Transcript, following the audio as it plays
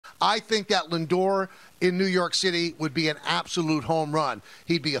I think that Lindor in New York City would be an absolute home run.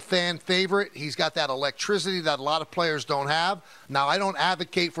 He'd be a fan favorite. He's got that electricity that a lot of players don't have. Now, I don't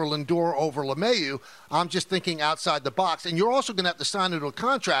advocate for Lindor over LeMahieu. I'm just thinking outside the box. And you're also going to have to sign into a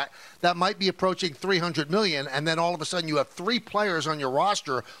contract that might be approaching $300 million, and then all of a sudden you have 3 players on your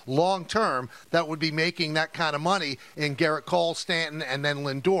roster long-term that would be making that kind of money in Garrett Cole, Stanton, and then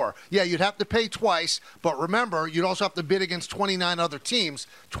Lindor. Yeah, you'd have to pay twice, but remember, you'd also have to bid against 29 other teams,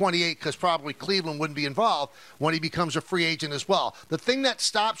 28 because probably Cleveland wouldn't be involved when he becomes a free agent as well. The thing that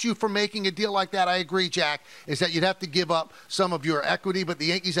stops you from making a deal like that, I agree, Jack, is that you'd have to give up some of your equity, but the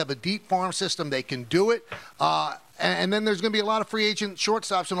Yankees have a deep farm system. They can do it. And then there's going to be a lot of free agent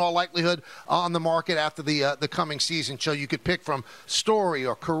shortstops in all likelihood on the market after the coming season. So you could pick from Story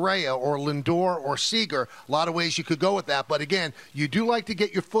or Correa or Lindor or Seager. A lot of ways you could go with that. But again, you do like to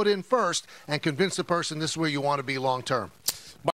get your foot in first and convince the person this is where you want to be long term.